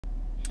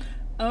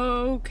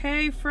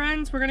Okay,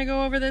 friends, we're going to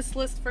go over this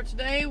list for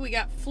today. We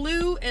got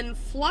flu and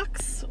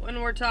flux when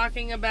we're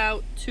talking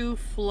about to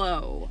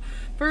flow.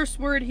 First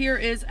word here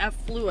is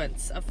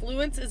affluence.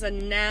 Affluence is a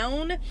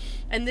noun,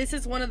 and this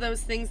is one of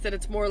those things that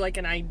it's more like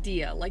an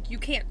idea. Like, you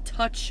can't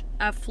touch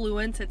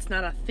affluence. It's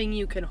not a thing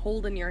you can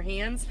hold in your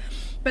hands.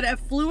 But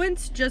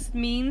affluence just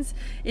means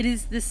it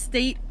is the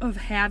state of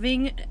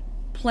having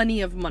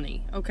plenty of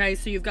money. Okay,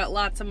 so you've got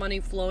lots of money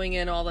flowing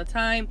in all the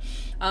time.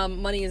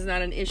 Money is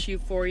not an issue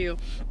for you.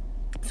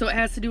 So it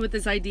has to do with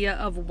this idea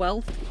of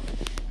wealth,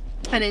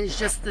 and it's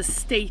just the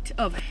state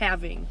of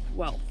having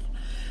wealth.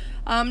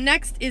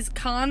 Next is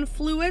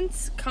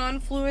confluence.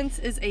 Confluence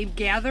is a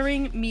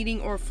gathering,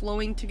 meeting, or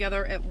flowing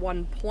together at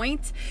one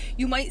point.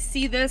 You might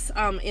see this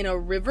in a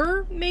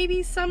river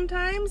maybe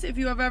sometimes. If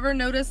you have ever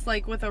noticed,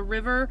 like with a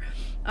river,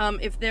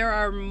 if there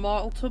are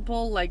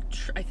multiple, like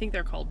I think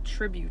they're called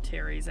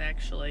tributaries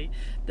actually,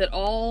 that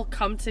all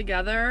come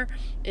together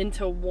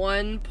into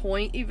one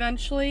point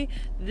eventually,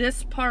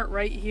 this part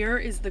right here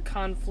is the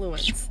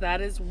confluence. That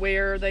is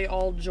where they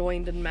all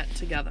joined and met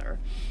together.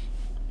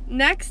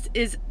 Next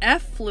is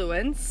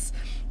effluence.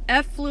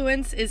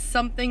 Effluence is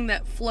something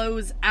that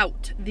flows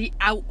out, the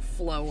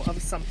outflow of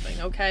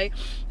something, okay?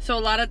 So a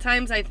lot of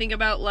times I think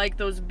about like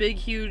those big,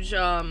 huge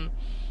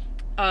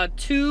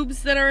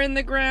tubes that are in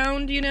the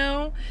ground, you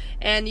know?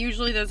 And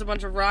usually there's a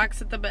bunch of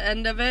rocks at the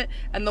end of it,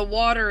 and the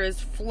water is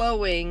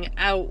flowing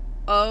out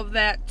of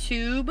that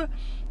tube.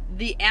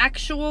 The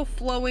actual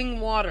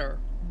flowing water,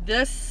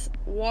 this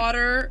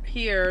water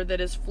here that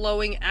is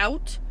flowing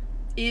out,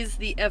 is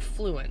the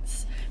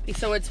effluence.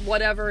 So it's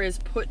whatever is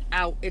put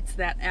out. It's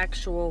that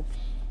actual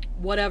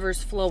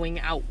whatever's flowing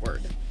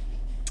outward.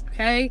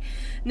 Okay.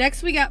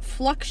 Next we got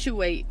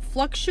fluctuate.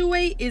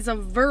 Fluctuate is a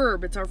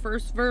verb. It's our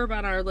first verb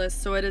on our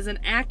list, so it is an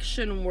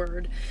action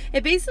word.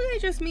 It basically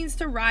just means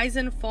to rise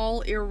and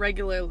fall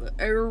irregularly,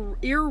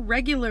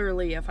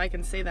 if I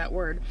can say that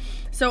word.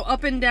 So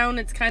up and down,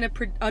 it's kind of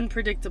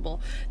unpredictable.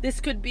 This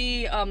could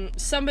be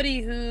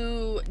somebody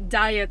who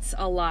diets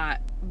a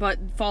lot but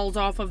falls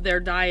off of their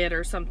diet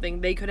or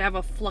something. They could have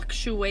a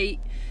fluctuate.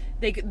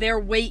 Their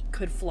weight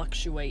could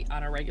fluctuate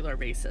on a regular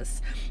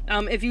basis.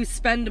 If you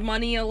spend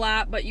money a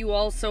lot, but you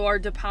also are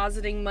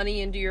depositing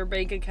money into your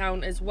bank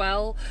account as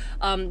well,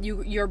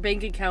 your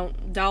bank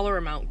account dollar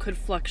amount could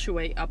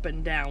fluctuate up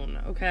and down,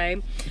 okay?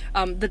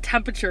 The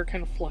temperature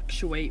can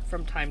fluctuate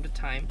from time to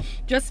time.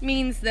 Just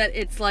means that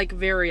it's like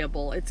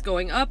variable. It's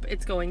going up,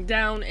 it's going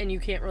down, and you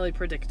can't really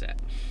predict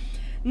it.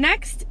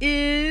 Next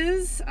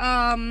is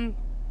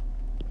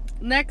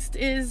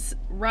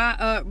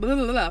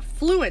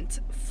fluent.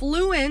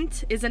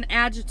 Fluent is an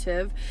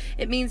adjective.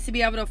 It means to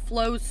be able to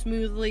flow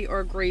smoothly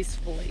or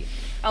gracefully.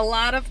 A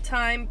lot of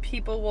time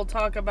people will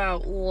talk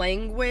about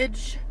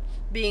language,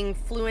 being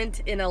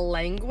fluent in a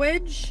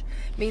language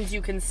means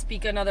you can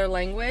speak another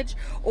language,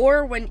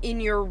 or when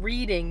in your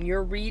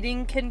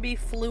reading can be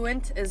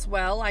fluent as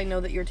well. I know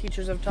that your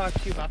teachers have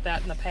talked to you about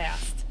that in the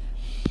past.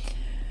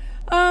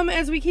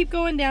 As we keep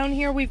going down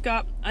here, we've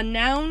got a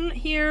noun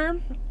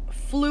here.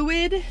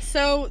 Fluid.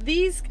 So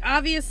these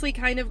obviously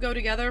kind of go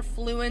together,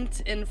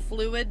 fluent and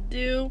fluid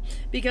do,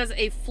 because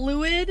a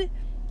fluid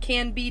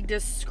can be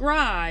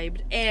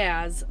described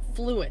as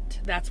fluent.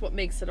 That's what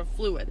makes it a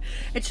fluid.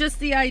 It's just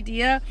the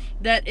idea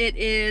that it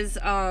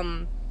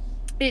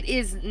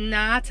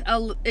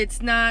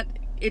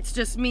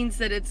just means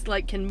that it's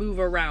like can move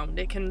around.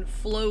 It can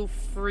flow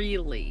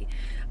freely.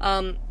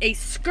 A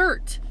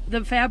skirt,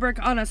 the fabric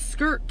on a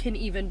skirt can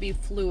even be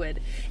fluid.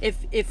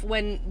 If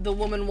when the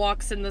woman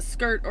walks in the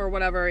skirt or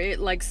whatever, it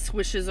like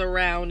swishes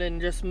around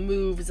and just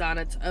moves on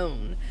its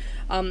own.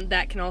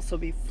 That can also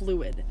be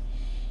fluid.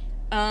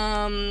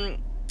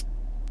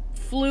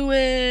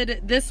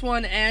 Fluid, this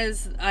one,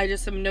 as I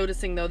just am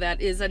noticing though, that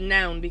is a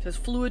noun, because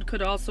fluid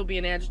could also be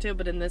an adjective,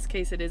 but in this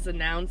case it is a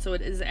noun, so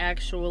it is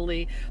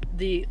actually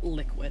the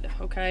liquid,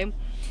 okay?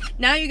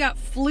 Now you got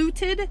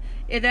fluted.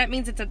 That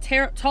means it's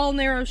a tall,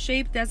 narrow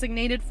shape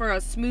designated for a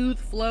smooth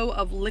flow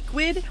of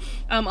liquid.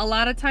 A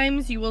lot of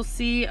times you will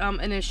see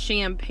in a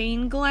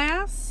champagne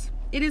glass,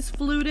 it is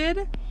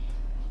fluted.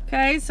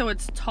 Okay, so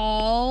it's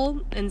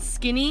tall and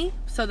skinny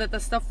so that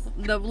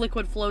the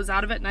liquid flows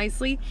out of it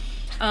nicely.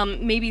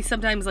 Maybe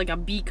sometimes like a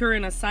beaker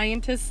in a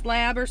scientist's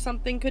lab or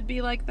something could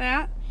be like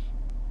that.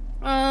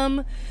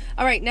 All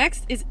right,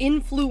 next is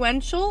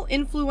influential.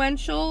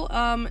 Influential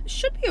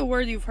should be a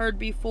word you've heard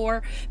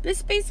before.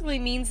 This basically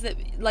means that,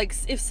 like,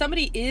 if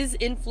somebody is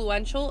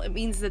influential, it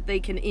means that they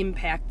can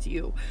impact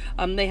you.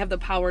 They have the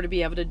power to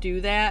be able to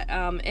do that,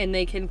 and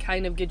they can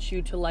kind of get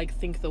you to, like,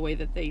 think the way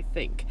that they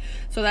think.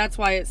 So that's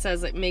why it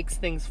says it makes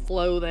things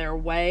flow their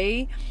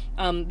way.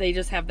 They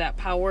just have that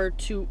power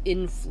to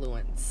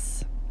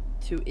influence.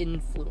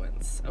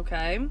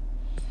 Okay?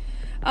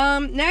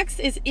 Next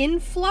is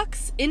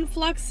influx.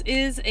 Influx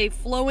is a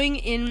flowing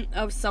in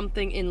of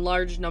something in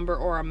large number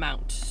or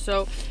amount.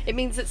 So it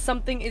means that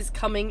something is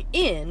coming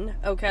in,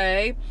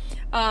 okay?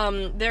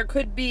 There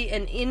could be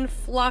an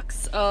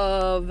influx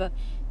of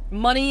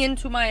money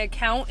into my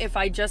account if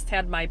I just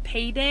had my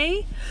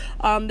payday.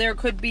 There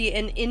could be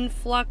an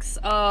influx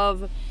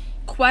of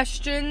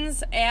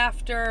questions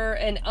after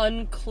an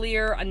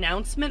unclear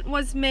announcement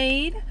was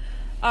made.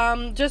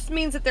 Just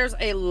means that there's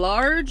a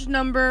large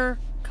number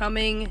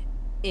coming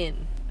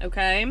in,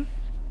 okay?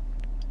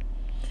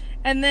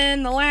 And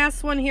then the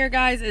last one here,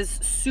 guys, is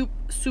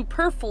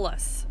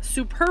superfluous.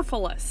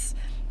 Superfluous.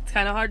 It's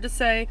kind of hard to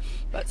say,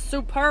 but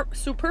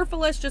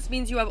superfluous just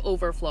means you have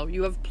overflow.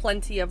 You have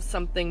plenty of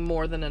something,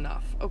 more than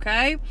enough,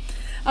 okay?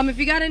 If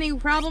you got any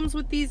problems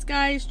with these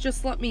guys,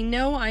 just let me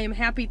know. I am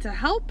happy to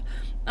help.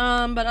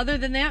 But other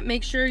than that,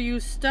 make sure you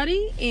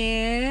study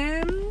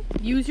and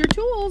use your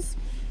tools.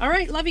 All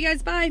right, love you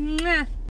guys. Bye. Mwah.